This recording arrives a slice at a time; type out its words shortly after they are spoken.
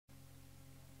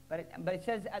But it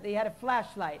says they had a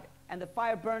flashlight, and the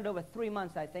fire burned over 3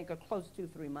 months, I think, or close to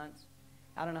 3 months.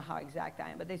 I don't know how exact I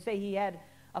am, but they say he had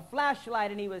a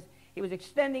flashlight, and he was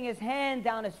extending his hand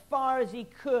down as far as he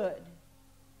could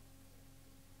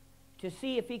to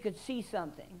see if he could see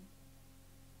something.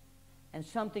 And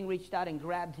something reached out and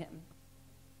grabbed him.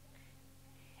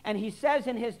 And he says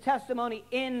in his testimony,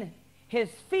 in his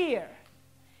fear,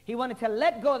 he wanted to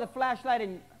let go of the flashlight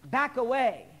and back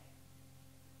away.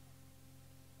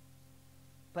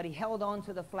 But he held on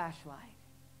to the flashlight.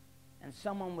 And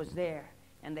someone was there,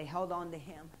 and they held on to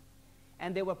him.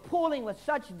 And they were pulling with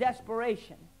such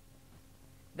desperation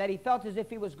that he felt as if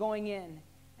he was going in,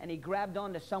 and he grabbed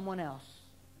onto someone else.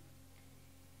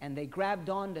 And they grabbed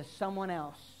onto someone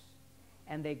else.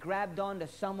 And they grabbed onto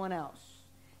someone else.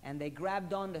 And they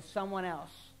grabbed onto someone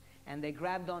else. And they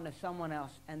grabbed onto someone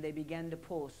else. And they began to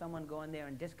pull. Someone go in there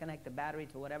and disconnect the battery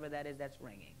to whatever that is that's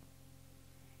ringing.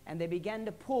 And they began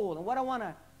to pull. And what I want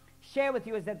to share with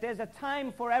you is that there's a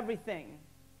time for everything.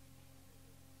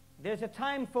 There's a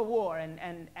time for war.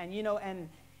 And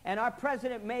our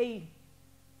president may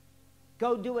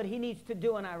go do what he needs to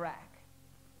do in Iraq.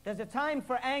 There's a time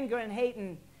for anger and hate,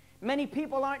 and many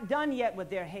people aren't done yet with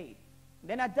their hate.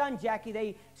 They're not done, Jackie.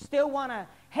 They still want to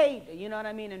hate, you know what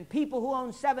I mean? And people who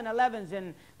own 7-Elevens,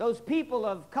 and those people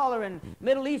of color, and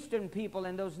Middle Eastern people,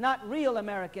 and those not real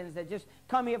Americans that just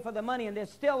come here for the money, and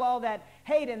there's still all that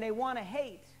hate, and they want to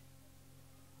hate.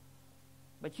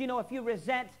 But you know, if you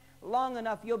resent long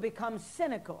enough, you'll become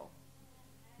cynical.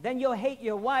 Then you'll hate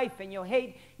your wife, and you'll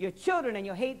hate your children, and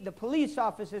you'll hate the police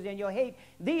officers, and you'll hate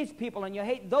these people, and you'll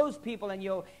hate those people, and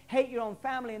you'll hate your own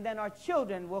family, and then our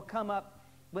children will come up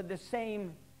with the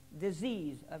same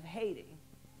disease of hating,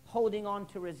 holding on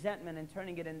to resentment and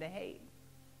turning it into hate.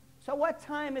 So what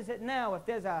time is it now? If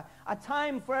there's a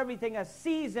time for everything, a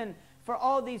season for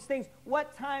all these things,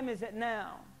 what time is it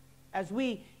now as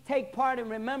we take part in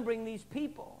remembering these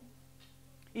people?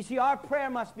 You see, our prayer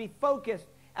must be focused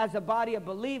as a body of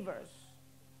believers.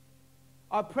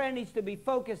 Our prayer needs to be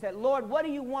focused at, Lord, what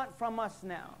do you want from us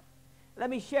now? Let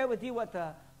me share with you what the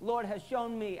Lord has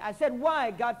shown me. I said,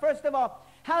 why, God? First of all,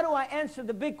 how do I answer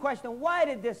the big question? Why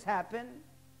did this happen?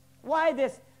 Why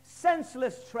this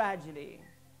senseless tragedy?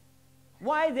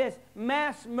 Why this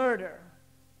mass murder?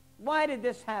 Why did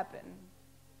this happen?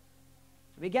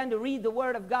 I began to read the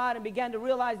Word of God and began to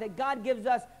realize that God gives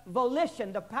us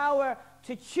volition, the power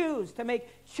to choose, to make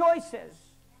choices.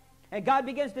 And God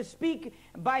begins to speak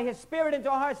by His Spirit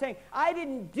into our hearts saying, I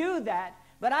didn't do that,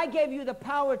 but I gave you the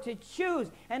power to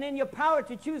choose. And in your power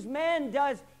to choose, man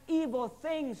does evil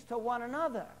things to one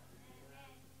another.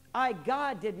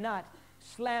 God did not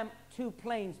slam 2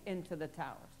 planes into the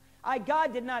towers.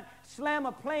 God did not slam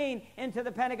a plane into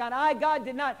the Pentagon. God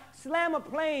did not slam a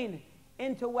plane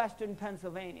into Western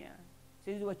Pennsylvania.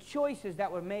 See, these were choices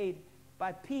that were made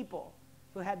by people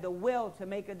who had the will to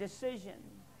make a decision.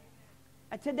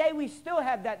 And today we still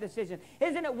have that decision.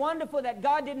 Isn't it wonderful that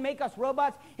God didn't make us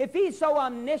robots? If He's so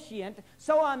omniscient,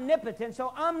 so omnipotent,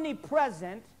 so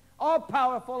omnipresent,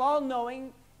 all-powerful,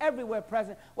 all-knowing, everywhere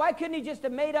present, why couldn't He just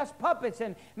have made us puppets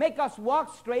and make us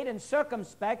walk straight and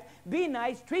circumspect, be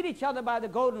nice, treat each other by the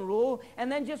golden rule,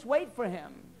 and then just wait for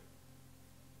Him?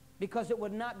 Because it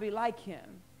would not be like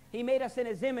Him. He made us in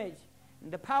His image,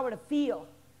 and the power to feel,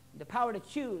 the power to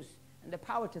choose, and the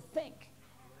power to think.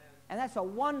 And that's a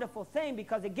wonderful thing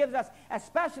because it gives us,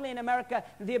 especially in America,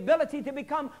 the ability to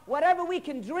become whatever we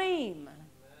can dream,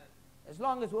 as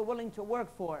long as we're willing to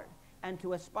work for it and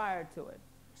to aspire to it.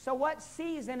 So what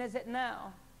season is it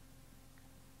now?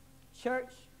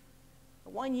 Church, a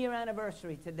 1-year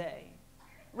anniversary today.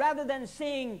 Rather than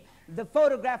seeing the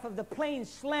photograph of the plane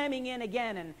slamming in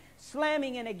again and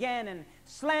slamming in again and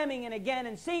slamming in again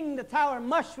and seeing the tower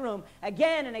mushroom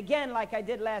again and again like I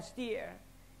did last year,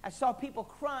 I saw people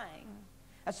crying.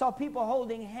 I saw people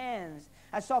holding hands.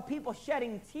 I saw people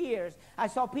shedding tears. I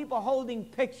saw people holding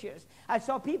pictures. I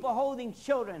saw people holding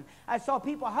children. I saw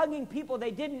people hugging people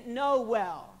they didn't know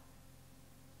well.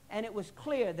 And it was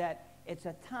clear that it's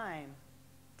a time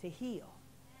to heal.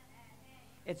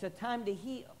 It's a time to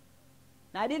heal.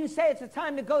 Now, I didn't say it's a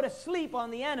time to go to sleep on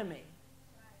the enemy.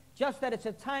 Just that it's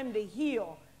a time to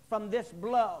heal from this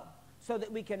blow so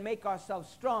that we can make ourselves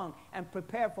strong and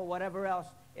prepare for whatever else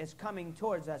is coming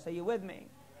towards us. Are you with me?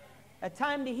 A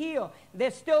time to heal.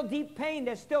 There's still deep pain.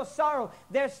 There's still sorrow.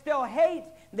 There's still hate.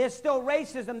 There's still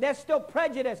racism. There's still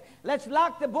prejudice. Let's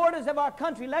lock the borders of our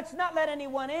country. Let's not let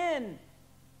anyone in.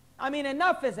 I mean,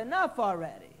 enough is enough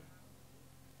already.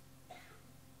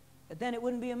 But then it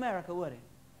wouldn't be America, would it?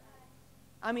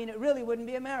 I mean, it really wouldn't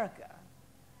be America.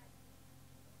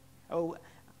 Oh,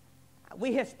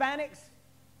 we Hispanics,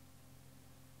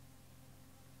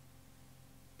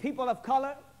 people of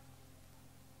color.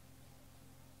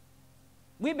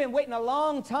 We've been waiting a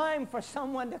long time for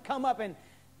someone to come up and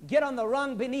get on the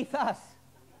rung beneath us.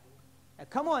 Now,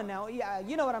 come on now, yeah,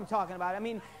 you know what I'm talking about. I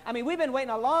mean, we've been waiting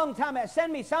a long time.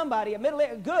 Send me somebody,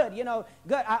 a good, you know,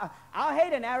 good. I'll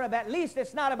hate an Arab. At least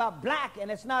it's not about black and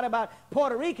it's not about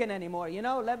Puerto Rican anymore. You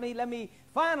know, let me.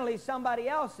 Finally, somebody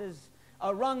else is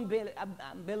a rung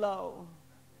below.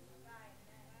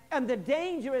 And the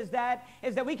danger is that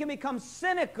we can become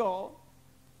cynical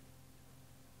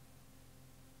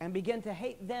and begin to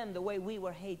hate them the way we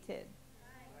were hated.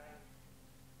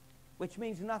 Which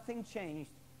means nothing changed.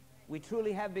 We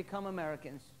truly have become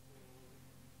Americans.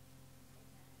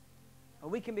 Or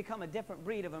we can become a different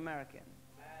breed of American.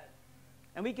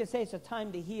 And we can say it's a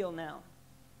time to heal now.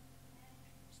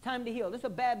 It's time to heal. This is a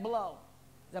bad blow.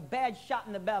 It's a bad shot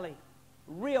in the belly.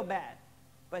 Real bad.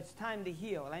 But it's time to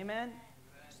heal. Amen?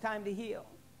 It's time to heal.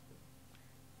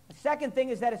 The second thing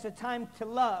is that it's a time to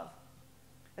love.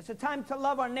 It's a time to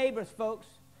love our neighbors, folks.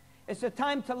 It's a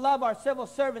time to love our civil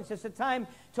servants. It's a time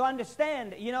to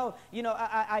understand.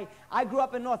 I grew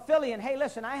up in North Philly, and hey,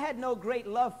 listen, I had no great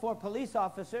love for police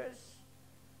officers.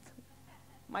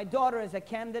 My daughter is a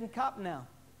Camden cop now.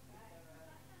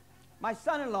 My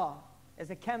son-in-law is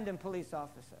a Camden police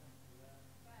officer.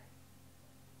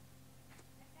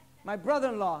 My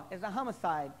brother-in-law is a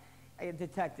homicide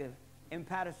detective in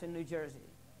Patterson, New Jersey.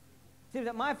 See,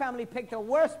 that my family picked the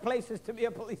worst places to be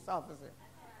a police officer.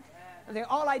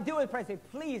 All I do is pray, say,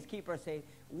 please keep her safe.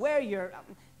 Wear your,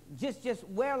 just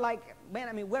wear like,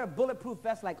 wear a bulletproof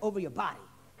vest like over your body.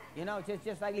 You know,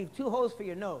 just like leave 2 holes for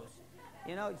your nose.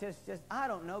 You know, just I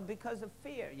don't know, because of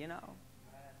fear, you know.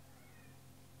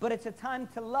 But it's a time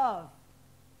to love.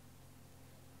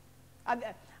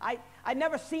 I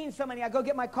never seen so many. I go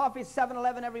get my coffee at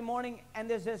 7-Eleven every morning, and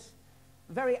there's this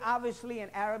very obviously an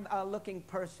Arab-looking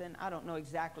person. I don't know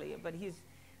exactly, but he's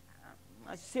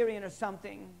a Syrian or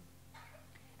something.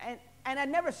 And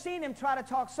I'd never seen him try to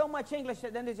talk so much English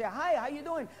that then they say, hi, how you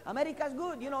doing? America's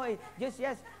good. You know, yes,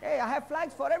 hey, I have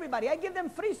flags for everybody. I give them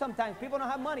free sometimes. People don't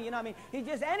have money, you know what I mean? He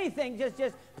just anything,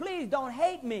 just please don't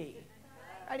hate me.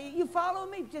 You follow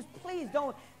me? Just please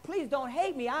don't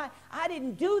hate me. I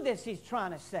didn't do this, he's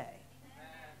trying to say.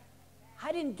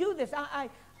 I didn't do this. I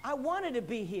wanted to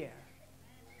be here.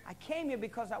 I came here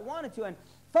because I wanted to. And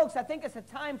folks, I think it's a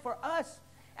time for us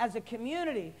as a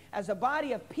community, as a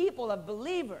body of people, of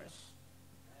believers,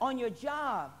 on your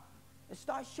job, to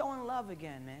start showing love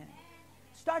again, man.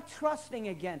 Start trusting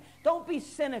again. Don't be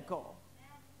cynical.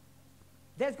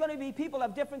 There's going to be people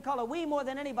of different color. We, more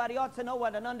than anybody, ought to know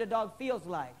what an underdog feels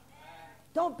like.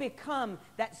 Don't become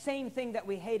that same thing that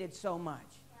we hated so much.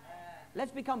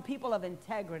 Let's become people of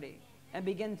integrity and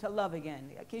begin to love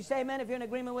again. Can you say amen if you're in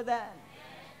agreement with that?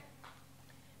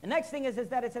 The next thing is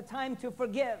that it's a time to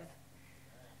forgive.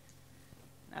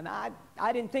 And I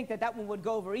didn't think that one would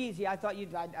go over easy. I thought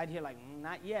I'd hear like,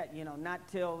 not yet, you know, not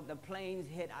till the planes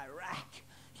hit Iraq.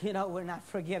 You know, we're not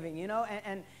forgiving, you know.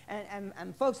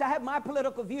 And folks, I have my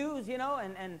political views, you know,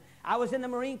 and I was in the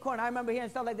Marine Corps, and I remember hearing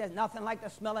stuff like this, nothing like the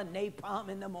smell of napalm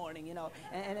in the morning, you know,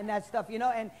 and that stuff, you know.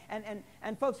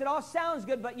 And folks, it all sounds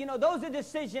good, but, you know, those are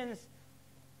decisions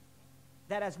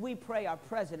that as we pray, our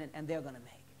president and they're going to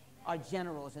make. Our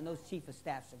generals and those chief of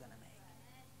staffs are going to make.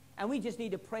 And we just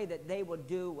need to pray that they will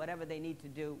do whatever they need to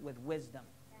do with wisdom.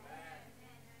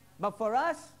 But for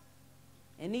us,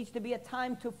 it needs to be a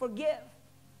time to forgive.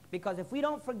 Because if we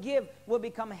don't forgive, we'll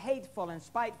become hateful and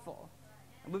spiteful.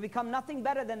 And we'll become nothing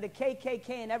better than the KKK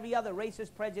and every other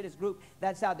racist prejudice group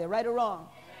that's out there, right or wrong.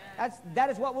 That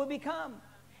is what we'll become.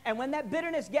 And when that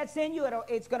bitterness gets in you,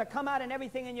 it's going to come out in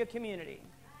everything in your community.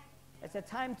 It's a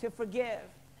time to forgive.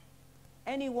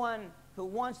 Anyone who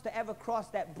wants to ever cross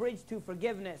that bridge to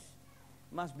forgiveness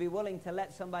must be willing to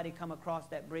let somebody come across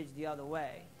that bridge the other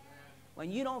way.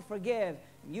 When you don't forgive,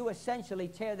 you essentially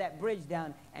tear that bridge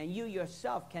down, and you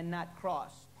yourself cannot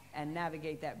cross and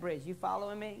navigate that bridge. You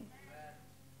following me?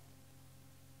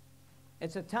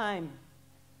 It's a time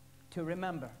to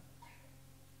remember.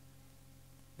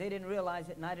 They didn't realize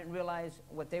it, and I didn't realize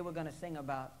what they were going to sing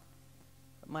about.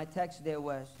 But my text there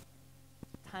was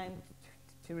time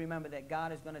to remember that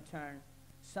God is going to turn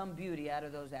some beauty out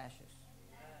of those ashes.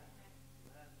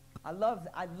 I love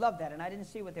that, and I didn't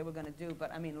see what they were going to do,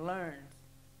 but I mean, learn.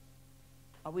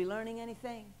 Are we learning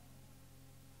anything?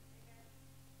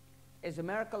 Is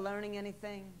America learning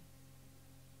anything?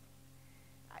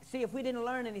 See, if we didn't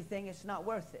learn anything, it's not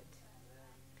worth it.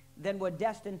 Then we're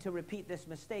destined to repeat this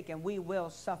mistake, and we will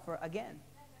suffer again.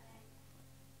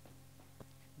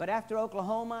 But after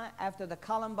Oklahoma, after the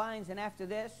Columbines, and after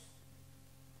this,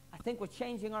 I think we're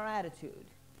changing our attitude.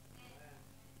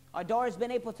 Our door has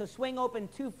been able to swing open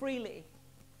too freely.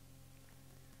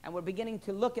 And we're beginning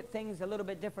to look at things a little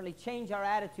bit differently, change our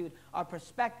attitude, our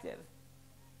perspective.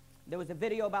 There was a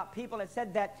video about people that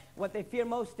said that what they fear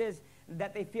most is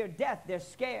that they fear death. They're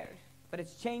scared. But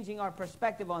it's changing our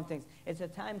perspective on things. It's a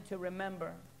time to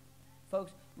remember.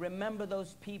 Folks, remember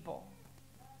those people.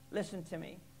 Listen to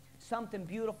me. Something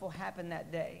beautiful happened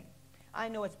that day. I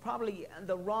know it's probably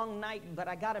the wrong night, but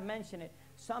I got to mention it.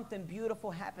 Something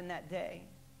beautiful happened that day.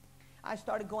 I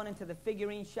started going into the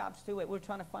figurine shops too. We're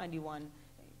trying to find you one.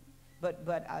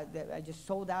 But I just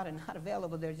sold out and not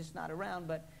available. They're just not around.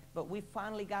 But we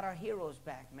finally got our heroes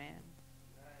back, man.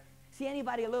 See,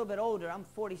 anybody a little bit older, I'm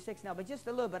 46 now, but just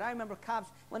a little bit. I remember cops,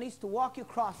 when they used to walk you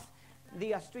across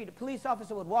the street, a police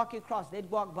officer would walk you across. They'd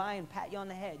walk by and pat you on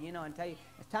the head, you know, and tell you,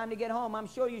 it's time to get home. I'm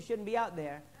sure you shouldn't be out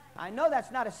there. I know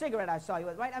that's not a cigarette I saw you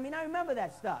with, right? I mean, I remember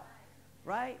that stuff,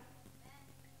 right?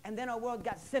 And then our world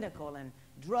got cynical and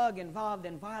drug involved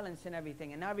and violence and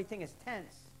everything, and now everything is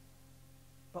tense.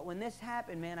 But when this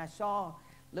happened, man, I saw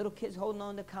little kids holding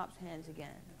on to cops' hands again.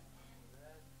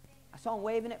 I saw them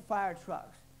waving at fire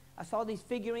trucks. I saw these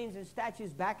figurines and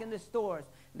statues back in the stores.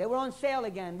 They were on sale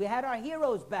again. We had our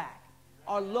heroes back,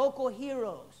 our local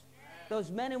heroes,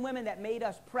 those men and women that made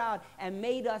us proud and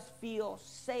made us feel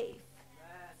safe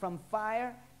from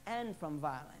fire and from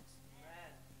violence.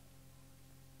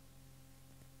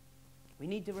 We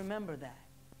need to remember that.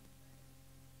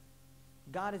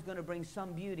 God is going to bring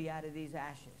some beauty out of these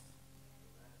ashes.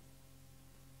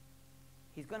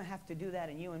 He's going to have to do that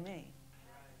in you and me.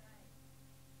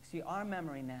 See, our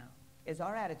memory now, is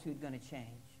our attitude going to change?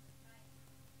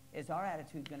 Is our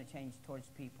attitude going to change towards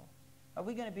people? Are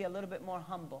we going to be a little bit more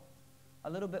humble, a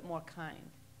little bit more kind?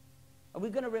 Are we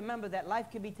going to remember that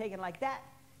life can be taken like that?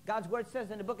 God's word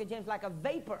says in the book of James, like a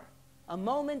vapor, a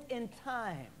moment in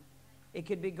time, it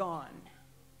could be gone.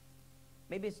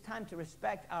 Maybe it's time to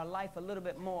respect our life a little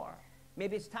bit more.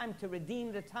 Maybe it's time to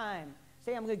redeem the time.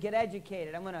 Say, I'm going to get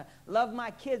educated. I'm going to love my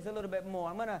kids a little bit more.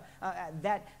 I'm going to,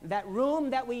 that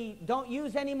room that we don't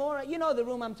use anymore. You know the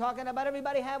room I'm talking about.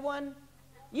 Everybody have one?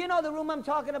 You know the room I'm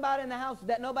talking about in the house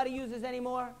that nobody uses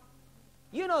anymore?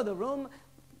 You know the room.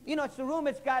 You know, it's the room,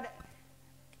 it's got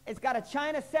a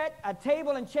china set, a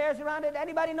table and chairs around it.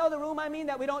 Anybody know the room I mean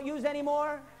that we don't use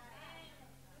anymore?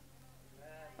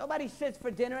 Nobody sits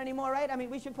for dinner anymore, right? I mean,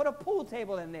 we should put a pool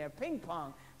table in there, ping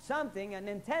pong, something, a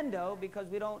Nintendo, because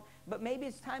we don't. But maybe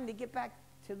it's time to get back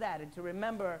to that and to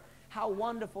remember how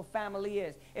wonderful family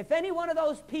is. If any one of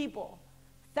those people,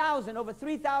 over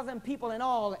 3,000 people in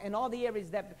all the areas,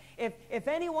 that if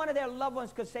any one of their loved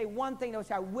ones could say one thing, they would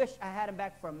say, I wish I had him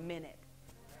back for a minute.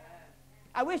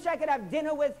 I wish I could have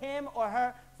dinner with him or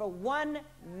her for 1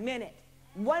 minute.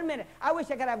 1 minute. I wish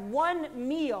I could have one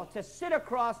meal to sit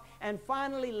across and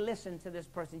finally listen to this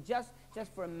person just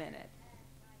for a minute.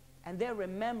 And they're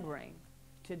remembering.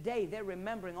 Today, they're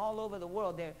remembering all over the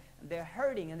world. They're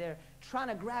hurting and they're trying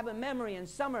to grab a memory, and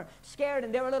some are scared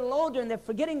and they're a little older and they're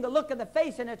forgetting the look of the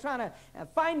face, and they're trying to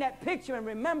find that picture and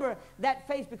remember that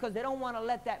face because they don't want to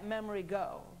let that memory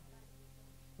go.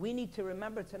 We need to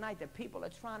remember tonight that people are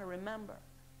trying to remember.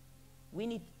 We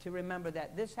need to remember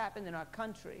that this happened in our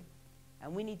country,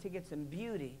 and we need to get some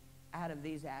beauty out of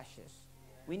these ashes.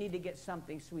 We need to get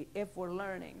something sweet. If we're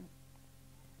learning,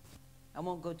 I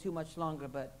won't go too much longer,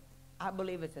 but I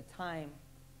believe it's a time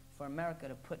for America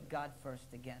to put God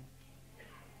first again.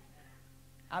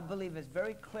 I believe it's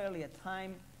very clearly a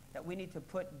time that we need to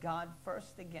put God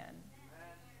first again.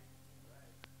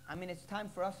 I mean, it's time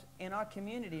for us in our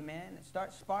community, man.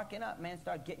 Start sparking up, man.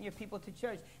 Start getting your people to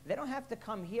church. They don't have to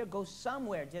come here. Go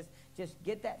somewhere. Just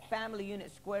get that family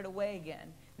unit squared away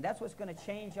again. And that's what's going to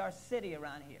change our city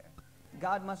around here.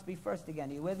 God must be first again.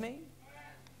 Are you with me?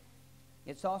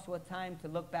 It's also a time to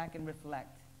look back and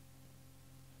reflect.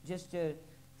 Just to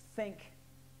think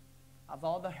of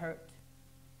all the hurt,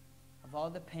 of all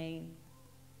the pain,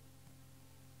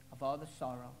 of all the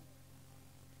sorrow,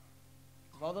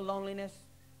 of all the loneliness.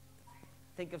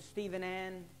 Think of Steve and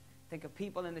Ann. Think of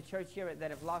people in the church here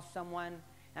that have lost someone.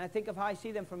 And I think of how I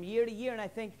see them from year to year, and I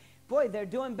think, boy, they're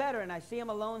doing better. And I see them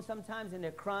alone sometimes, and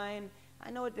they're crying.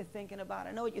 I know what they're thinking about.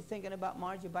 I know what you're thinking about,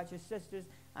 Margie, about your sisters.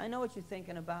 I know what you're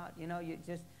thinking about. You know, you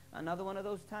just, another one of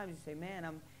those times you say,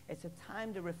 man, it's a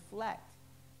time to reflect.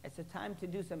 It's a time to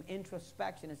do some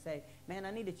introspection and say, man,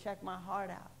 I need to check my heart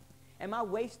out. Am I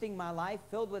wasting my life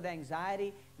filled with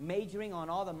anxiety, majoring on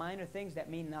all the minor things that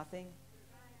mean nothing?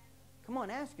 Come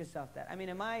on, ask yourself that. I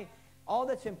mean, all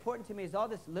that's important to me is all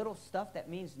this little stuff that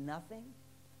means nothing?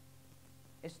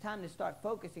 It's time to start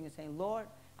focusing and saying, Lord,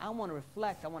 I want to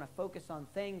reflect. I want to focus on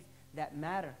things that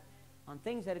matter. on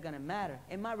things that are going to matter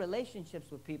in my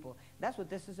relationships with people. That's what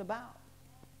this is about.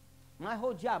 My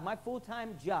whole job, my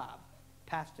full-time job,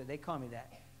 pastor, they call me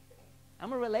that.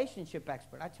 I'm a relationship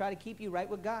expert. I try to keep you right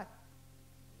with God.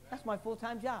 That's my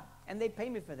full-time job, and they pay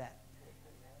me for that.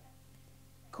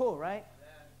 Cool, right?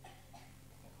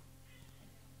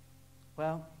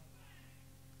 Well,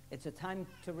 it's a time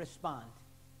to respond.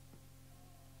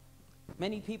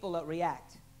 Many people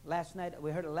react. Last night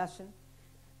we heard a lesson.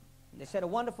 They said a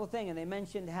wonderful thing, and they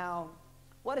mentioned how,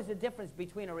 what is the difference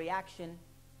between a reaction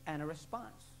and a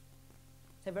response?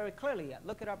 Say very clearly,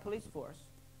 look at our police force.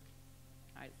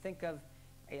 I think of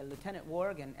a Lieutenant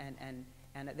Warg,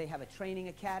 and they have a training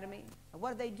academy. And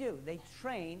what do? They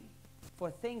train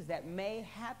for things that may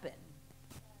happen.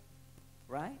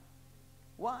 Right?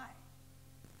 Why?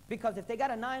 Because if they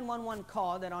got a 911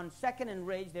 call that on 2nd and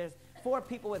Ridge there's 4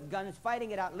 people with guns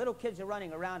fighting it out, little kids are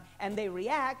running around, and they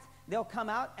react, they'll come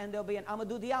out and they'll be an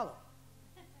Amadou Diallo.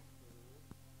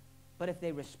 But if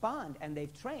they respond and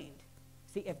they've trained,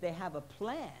 see, if they have a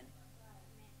plan,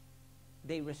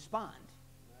 they respond.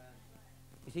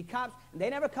 You see, cops, they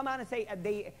never come out and say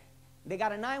they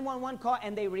got a 911 call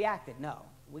and they reacted. No,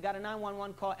 we got a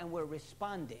 911 call and we're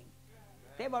responding.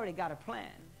 They've already got a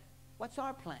plan. What's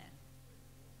our plan?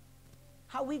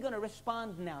 How are we going to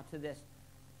respond now to this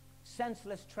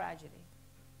senseless tragedy?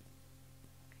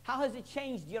 How has it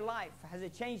changed your life? Has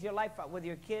it changed your life with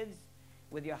your kids,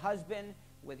 with your husband,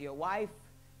 with your wife,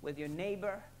 with your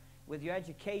neighbor, with your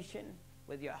education,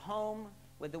 with your home,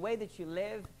 with the way that you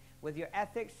live, with your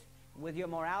ethics, with your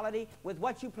morality, with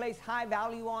what you place high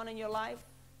value on in your life?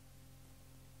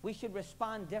 We should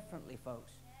respond differently,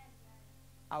 folks.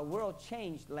 Our world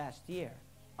changed last year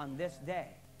on this day.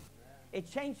 It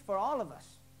changed for all of us.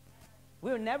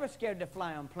 We were never scared to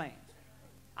fly on planes.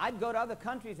 I'd go to other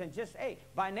countries and just, hey,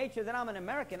 by nature that I'm an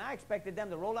American, I expected them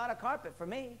to roll out a carpet for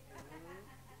me.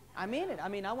 I mean it. I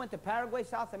mean, I went to Paraguay,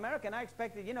 South America, and I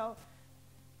expected, you know,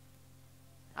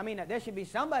 I mean, there should be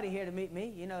somebody here to meet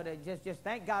me, you know, to just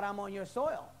thank God I'm on your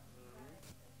soil.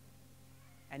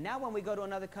 And now when we go to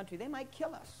another country, they might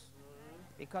kill us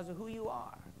because of who you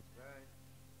are.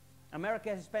 America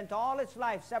has spent all its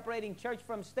life separating church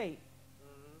from state.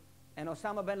 And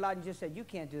Osama bin Laden just said, you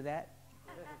can't do that.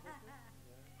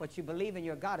 What you believe in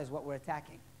your God is what we're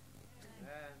attacking.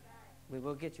 We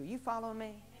will get you. You follow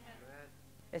me?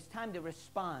 It's time to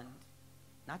respond,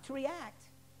 not to react.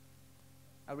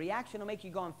 A reaction will make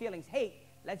you go on feelings. Hey,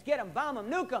 let's get them, bomb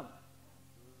them, nuke them.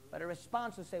 But a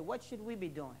response will say, what should we be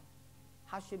doing?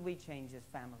 How should we change as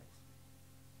families?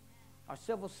 Our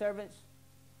civil servants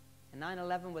in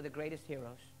 9/11 were the greatest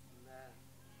heroes.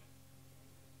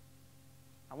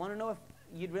 I want to know if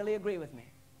you'd really agree with me.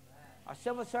 Our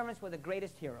civil servants were the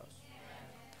greatest heroes.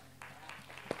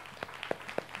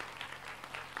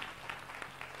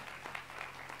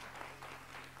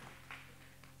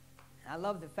 I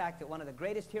love the fact that one of the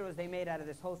greatest heroes they made out of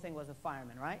this whole thing was a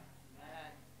fireman, right?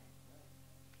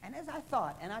 And as I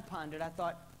thought and I pondered, I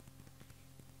thought,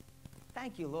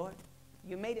 thank you, Lord.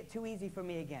 You made it too easy for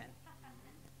me again.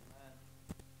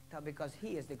 Because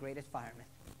he is the greatest fireman.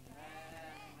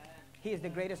 He is the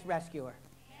greatest rescuer.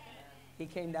 He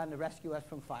came down to rescue us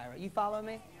from fire. You follow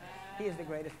me? He is the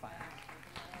greatest fireman.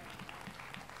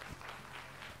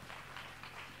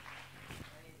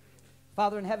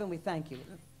 Father in heaven, we thank you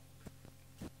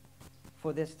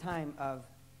for this time of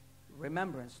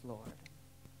remembrance, Lord.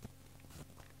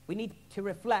 We need to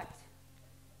reflect,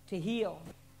 to heal,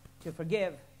 to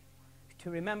forgive,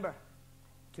 to remember,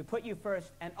 to put you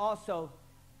first, and also,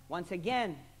 once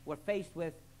again, we're faced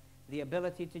with the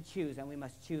ability to choose, and we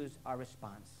must choose our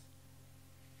response.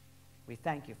 We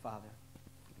thank you, Father.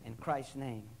 In Christ's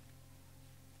name,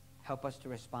 help us to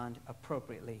respond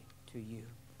appropriately to you.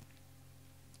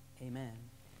 Amen.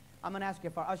 I'm going to ask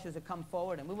if our ushers will come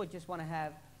forward, and we would just want to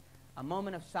have a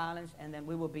moment of silence, and then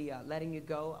we will be letting you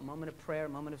go, a moment of prayer, a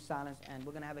moment of silence, and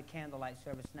we're going to have a candlelight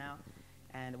service now,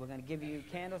 and we're going to give you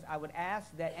candles. I would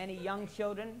ask that any young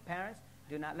children, parents,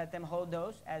 do not let them hold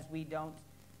those, as we don't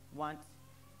want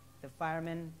the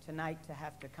firemen tonight to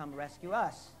have to come rescue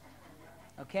us.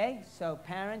 Okay? So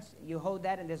parents, you hold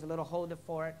that, and there's a little holder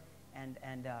for it,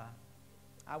 and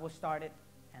I will start it,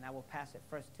 and I will pass it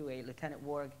first to a Lieutenant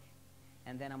Warg,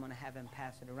 and then I'm going to have him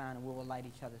pass it around, and we will light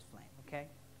each other's flame, okay?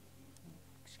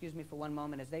 Excuse me for one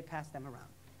moment as they pass them around.